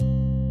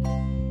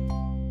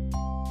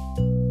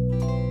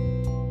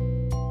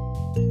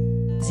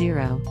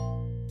0.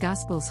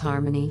 Gospels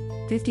Harmony,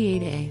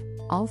 58a.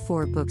 All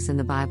 4 books in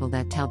the Bible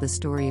that tell the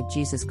story of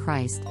Jesus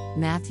Christ,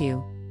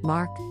 Matthew,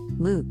 Mark,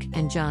 Luke,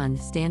 and John,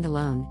 stand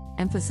alone,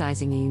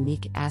 emphasizing a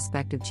unique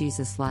aspect of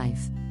Jesus'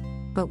 life.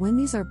 But when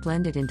these are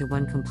blended into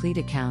one complete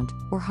account,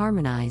 or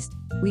harmonized,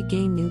 we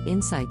gain new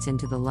insights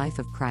into the life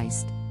of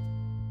Christ.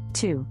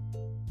 2.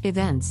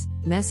 Events,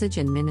 Message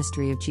and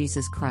Ministry of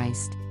Jesus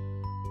Christ.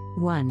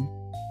 1.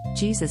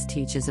 Jesus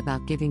teaches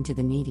about giving to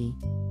the needy.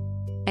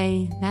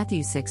 A.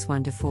 Matthew 6,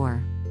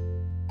 1-4.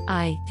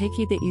 I, take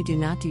heed that you do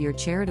not do your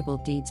charitable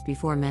deeds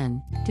before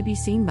men, to be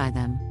seen by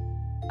them.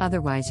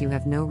 Otherwise you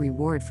have no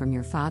reward from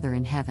your Father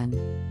in heaven.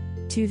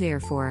 2.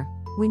 Therefore,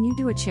 when you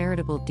do a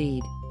charitable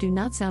deed, do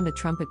not sound a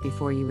trumpet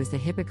before you as the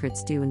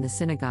hypocrites do in the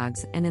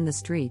synagogues and in the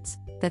streets,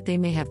 that they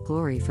may have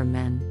glory from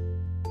men.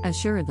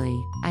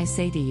 Assuredly, I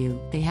say to you,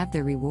 they have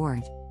their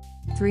reward.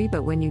 3.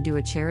 But when you do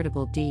a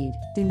charitable deed,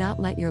 do not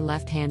let your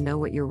left hand know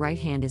what your right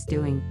hand is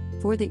doing,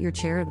 for that your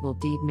charitable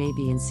deed may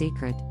be in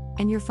secret,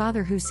 and your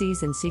Father who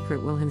sees in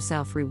secret will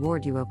himself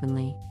reward you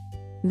openly.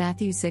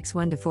 Matthew 6,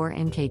 1-4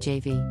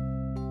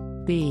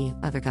 NKJV. B.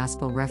 Other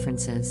Gospel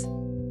references.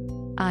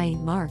 I.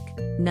 Mark,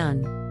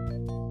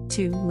 none.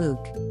 2.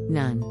 Luke,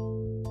 none.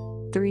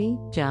 3.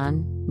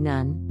 John,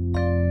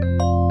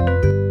 none.